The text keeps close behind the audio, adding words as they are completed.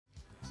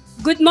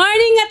Good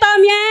morning,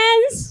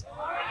 Atomians!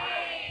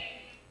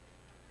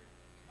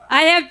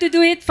 I have to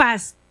do it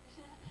fast.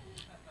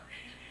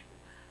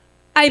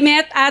 I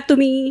met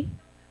Atomy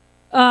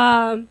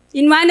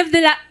in one of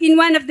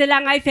the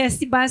Langay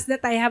festivals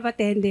that I have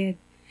attended.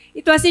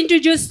 It was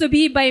introduced to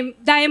me by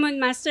Diamond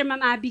Master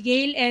Ma'am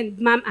Abigail and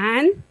Ma'am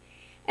Ann,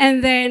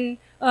 and then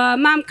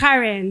Ma'am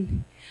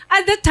Karen.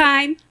 At the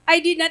time,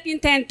 I did not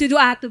intend to do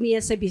Atomy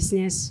as a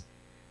business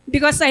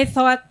because I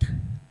thought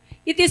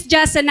it is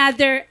just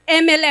another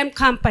MLM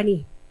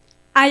company.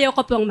 Ayaw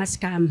ko pong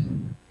ma-scam.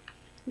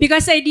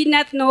 Because I did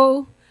not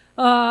know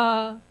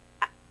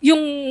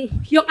yung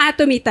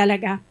Atomy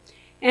talaga.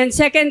 And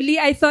secondly,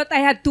 I thought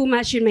I had too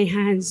much in my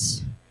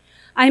hands.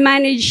 I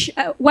manage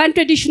one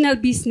traditional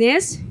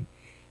business,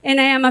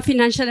 and I am a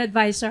financial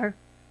advisor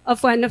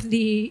of one of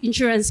the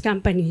insurance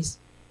companies.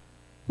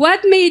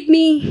 What made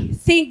me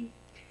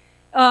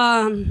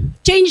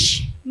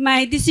change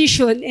my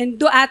decision and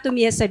do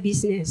Atomy as a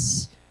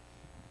business?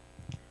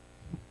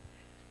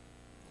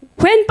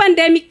 When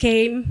pandemic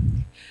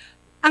came,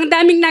 ang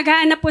daming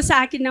naghahanap po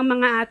sa akin ng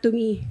mga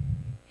Atomy.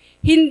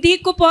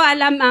 Hindi ko po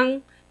alam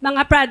ang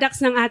mga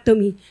products ng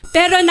Atomy,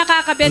 pero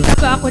nakakabenta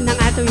po ako ng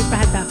Atomy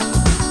product.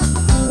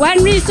 One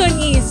reason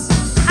is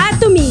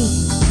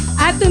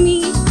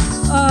Atomy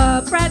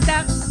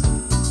products,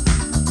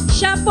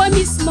 siya po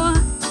mismo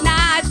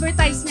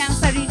na-advertise niya ang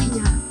sarili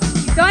niya.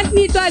 You don't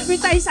need to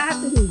advertise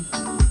Atomy.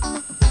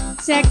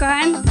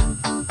 Second,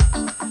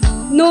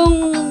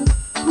 nung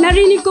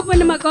narinig ko po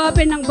na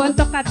mag-open ng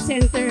Bontoc Cap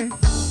Center,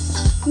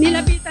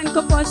 nilapitan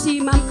ko po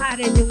si Ma'am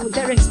Karen, yung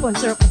direct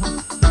sponsor ko.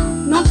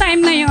 Noong time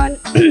na yon,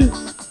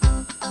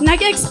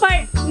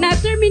 nag-expire,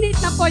 na-terminate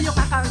na po yung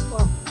account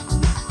ko.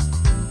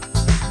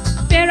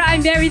 Pero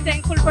I'm very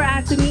thankful for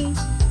Atomy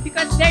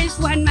because there is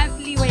 1 month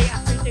leeway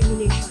after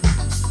termination.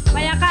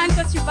 My account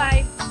was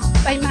revived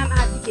by Ma'am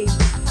Abigail.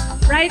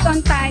 Right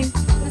on time,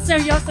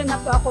 naseryoso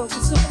na po ako.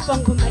 Gusto ko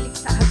pong bumalik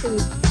sa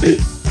Atomy.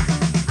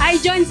 I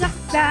joined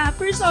the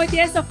first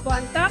ODS of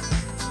Bontoc,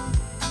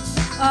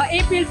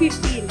 April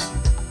 15.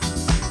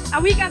 A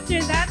week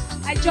after that,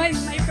 I joined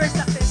my first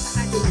Success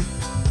Academy.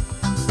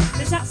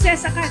 The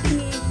Success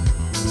Academy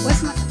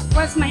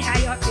was my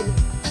eye-opener.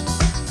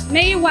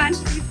 May 1,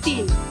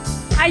 15,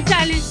 I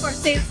challenged for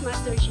Sales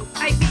Mastership.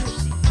 I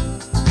finished it.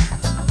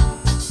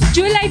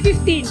 July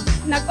 15,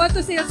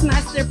 nag-auto Sales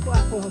Master po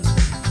ako.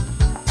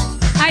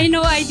 I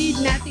know I did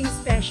nothing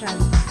special.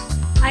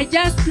 I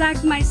just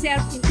plugged myself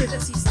into the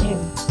system.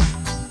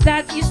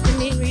 That is the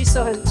main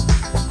reason.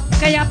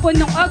 Kaya po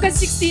nung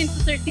August 16 to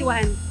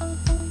 31,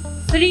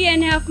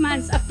 3.5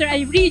 months after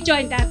I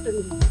rejoined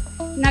Atomy,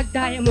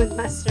 nag-Diamond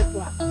Master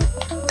po ako.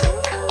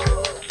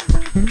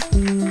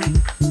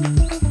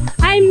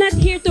 I'm not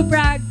here to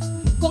brag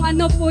kung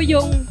ano po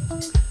yung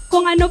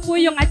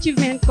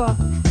achievement ko.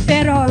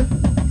 Pero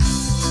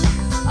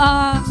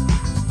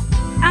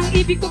ang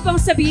ibig ko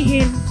pong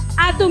sabihin,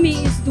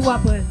 Atomy is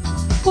doable.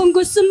 Kung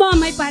gusto mo,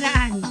 may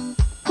paraan.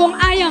 Kung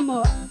ayaw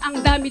mo, ang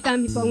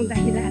dami-dami pong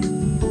dahilan.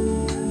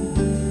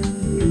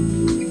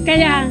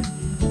 Kaya,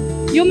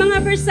 yung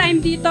mga first time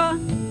dito,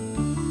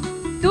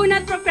 do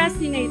not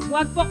procrastinate.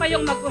 Huwag po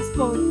kayong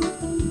mag-postpone.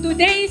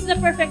 Today is the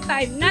perfect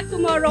time, not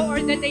tomorrow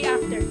or the day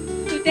after.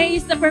 Today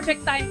is the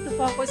perfect time to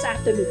focus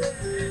Atomy.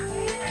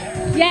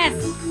 Yes,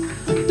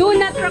 do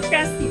not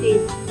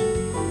procrastinate.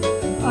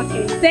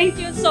 Okay, thank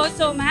you so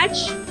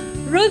much.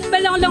 Ruth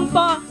Balonglong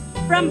po,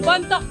 from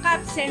Bontoc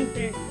Cap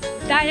Center,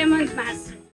 Diamond Master.